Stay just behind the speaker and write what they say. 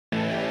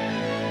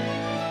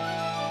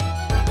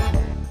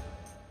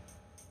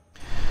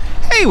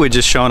Today we're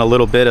just showing a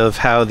little bit of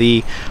how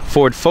the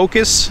Ford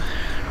Focus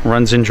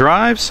runs and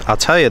drives. I'll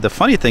tell you, the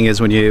funny thing is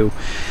when you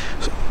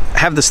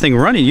have this thing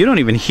running, you don't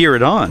even hear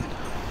it on.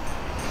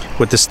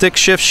 With the stick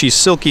shift, she's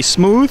silky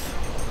smooth.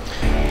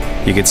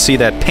 You can see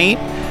that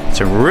paint.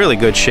 It's in really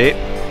good shape.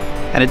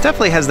 And it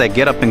definitely has that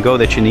get up and go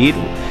that you need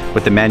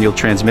with the manual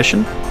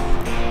transmission.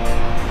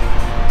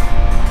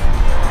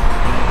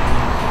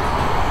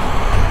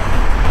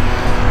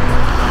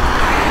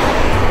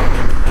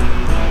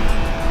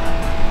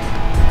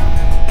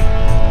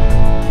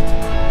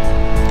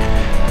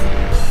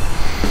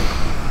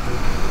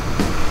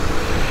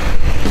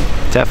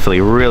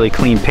 Definitely really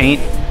clean paint.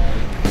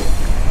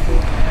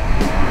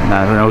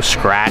 No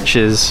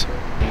scratches.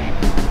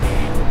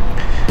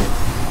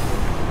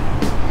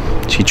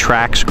 She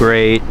tracks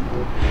great.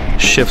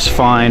 Shifts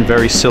fine,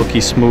 very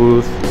silky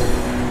smooth.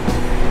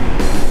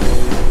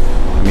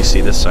 Let me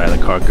see this side of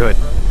the car. Good.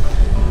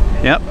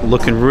 Yep,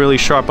 looking really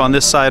sharp on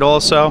this side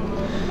also.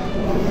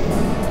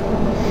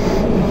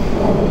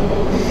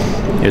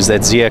 There's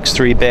that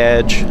ZX3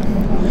 badge.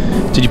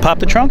 Did you pop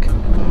the trunk?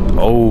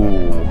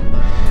 Oh.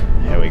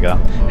 There we go.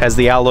 Has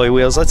the alloy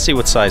wheels. Let's see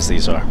what size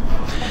these are.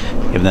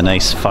 You have the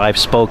nice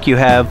 5-spoke. You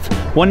have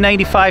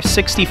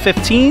 195/60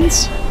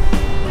 15s.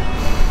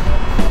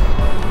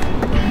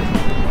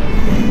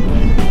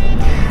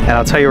 And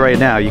I'll tell you right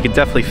now, you can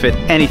definitely fit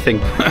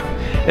anything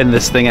in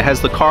this thing. It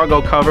has the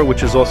cargo cover,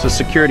 which is also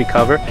security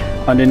cover.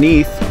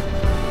 Underneath,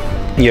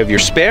 you have your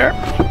spare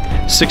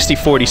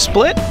 60/40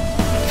 split.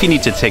 If you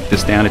need to take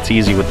this down, it's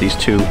easy with these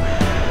two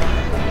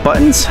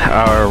buttons,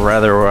 or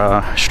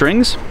rather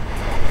strings.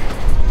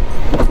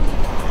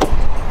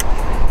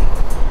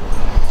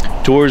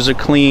 Doors are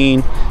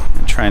clean.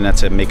 I'm trying not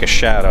to make a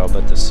shadow,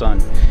 but the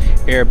sun.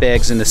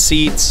 Airbags in the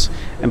seats.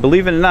 And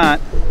believe it or not,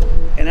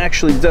 it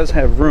actually does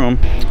have room.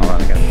 Hold on,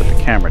 I gotta put the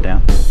camera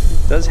down.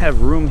 It does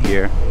have room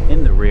here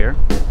in the rear.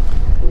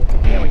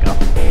 There we go.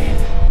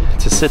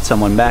 To sit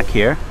someone back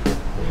here.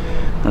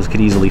 Those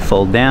could easily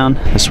fold down.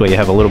 This way you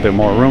have a little bit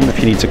more room if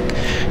you need to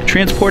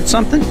transport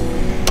something.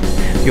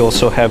 You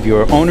also have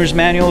your owner's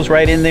manuals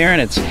right in there, and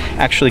it's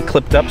actually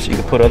clipped up so you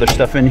can put other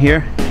stuff in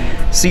here.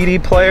 CD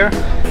player,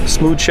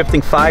 smooth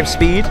shifting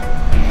 5-speed.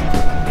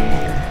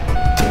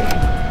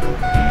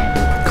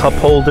 Cup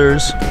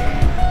holders.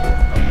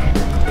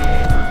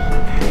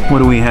 What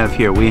do we have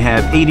here? We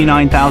have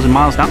 89,000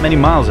 miles, not many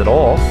miles at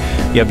all.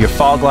 You have your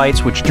fog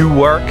lights, which do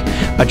work.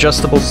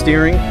 Adjustable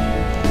steering.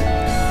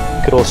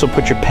 You could also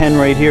put your pen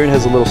right here. It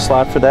has a little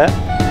slot for that.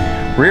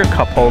 Rear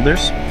cup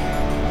holders.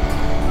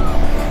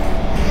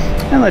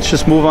 And let's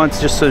just move on to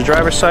just the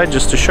driver's side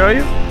just to show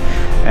you.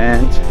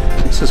 And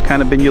this has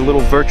kind of been your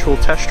little virtual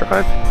test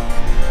drive.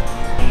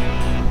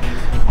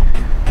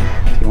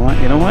 If you want,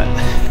 you know what?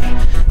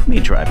 Let me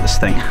drive this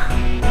thing.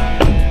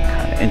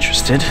 Kind of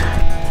interested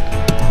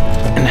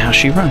in how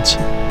she runs.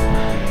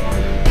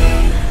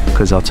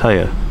 Because I'll tell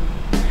you,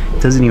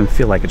 it doesn't even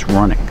feel like it's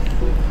running.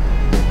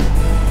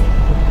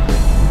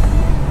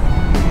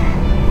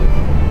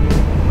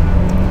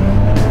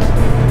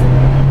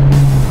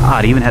 Ah,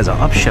 it even has an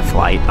upshift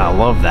light. I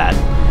love that.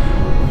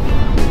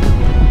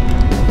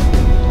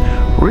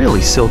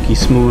 Really silky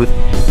smooth.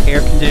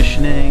 Air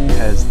conditioning,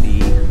 has the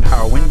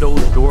power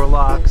windows, door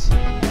locks.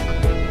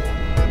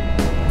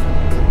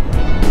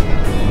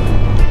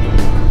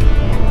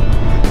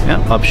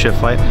 Yeah,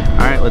 upshift light.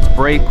 Alright, let's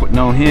brake with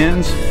no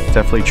hands.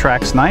 Definitely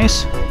tracks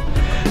nice.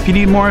 If you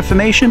need more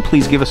information,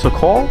 please give us a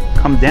call.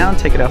 Come down,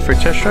 take it out for a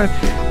test drive.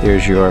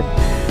 There's your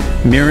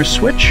mirror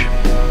switch.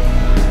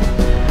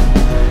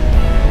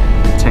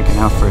 Take it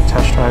out for a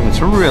test drive. It's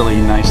really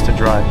nice to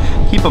drive.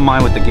 Keep in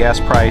mind with the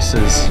gas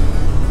prices,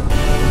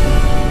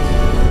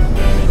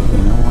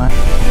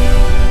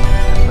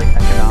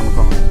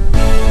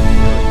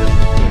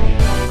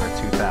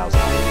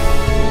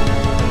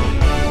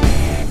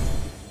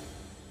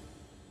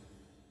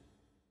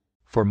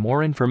 For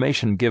more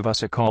information, give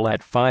us a call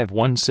at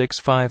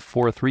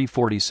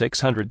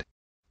 516-543-4600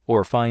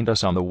 or find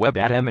us on the web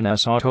at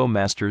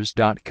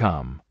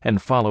mnsautomasters.com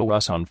and follow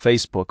us on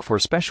Facebook for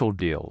special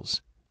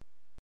deals.